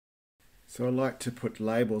So I like to put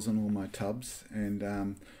labels on all my tubs,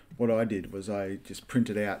 and what I did was I just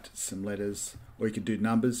printed out some letters, or you could do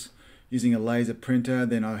numbers using a laser printer.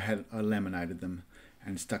 Then I laminated them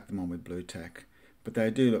and stuck them on with blue tack. But they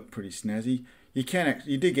do look pretty snazzy. You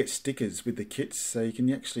do get stickers with the kits, so you can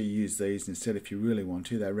actually use these instead if you really want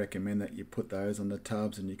to. They recommend that you put those on the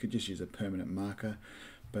tubs, and you could just use a permanent marker.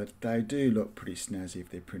 But they do look pretty snazzy if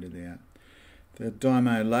they're printed out. The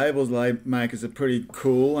Dymo labels makers are pretty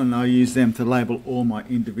cool, and I use them to label all my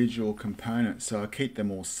individual components. So I keep them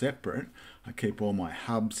all separate. I keep all my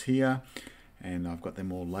hubs here, and I've got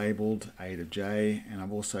them all labeled A to J, and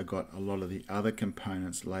I've also got a lot of the other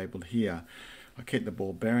components labeled here. I keep the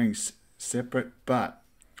ball bearings separate, but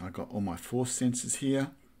I've got all my force sensors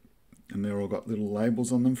here, and they're all got little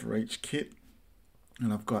labels on them for each kit.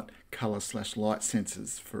 And I've got colour/light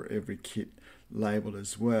sensors for every kit labeled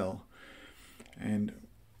as well. And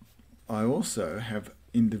I also have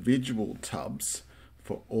individual tubs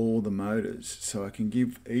for all the motors, so I can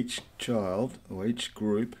give each child or each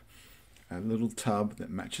group a little tub that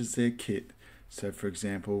matches their kit. So for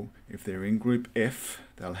example, if they're in group F,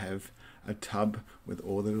 they'll have a tub with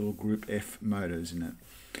all the little group F motors in it.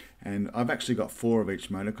 And I've actually got 4 of each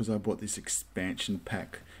motor because I bought this expansion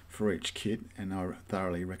pack for each kit, and I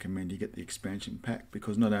thoroughly recommend you get the expansion pack,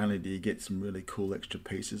 because not only do you get some really cool extra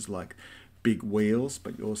pieces like big wheels,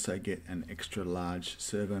 but you also get an extra large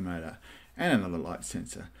servo motor and another light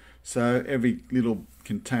sensor. So every little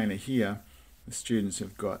container here, the students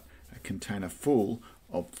have got a container full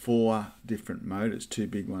of 4 different motors, 2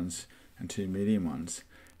 big ones and 2 medium ones,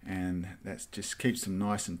 and that just keeps them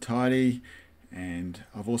nice and tidy. And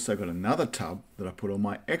I've also got another tub that I put all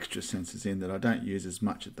my extra sensors in that I don't use as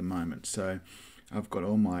much at the moment. So I've got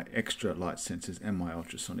all my extra light sensors and my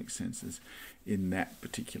ultrasonic sensors in that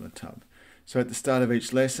particular tub. So at the start of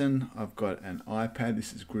each lesson, I've got an iPad.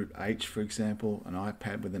 This is group H, for example, an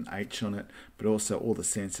iPad with an H on it, but also all the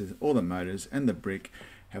sensors, all the motors and the brick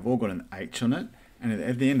have all got an H on it. And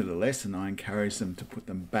at the end of the lesson, I encourage them to put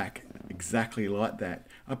them back exactly like that.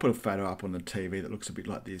 I put a photo up on the TV that looks a bit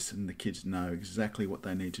like this, and the kids know exactly what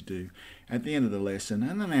they need to do at the end of the lesson,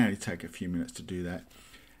 and then they only take a few minutes to do that.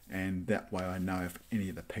 And that way I know if any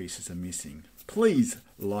of the pieces are missing. Please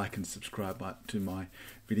like and subscribe to my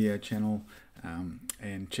video channel,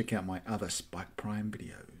 and check out my other Spike Prime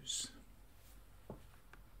videos.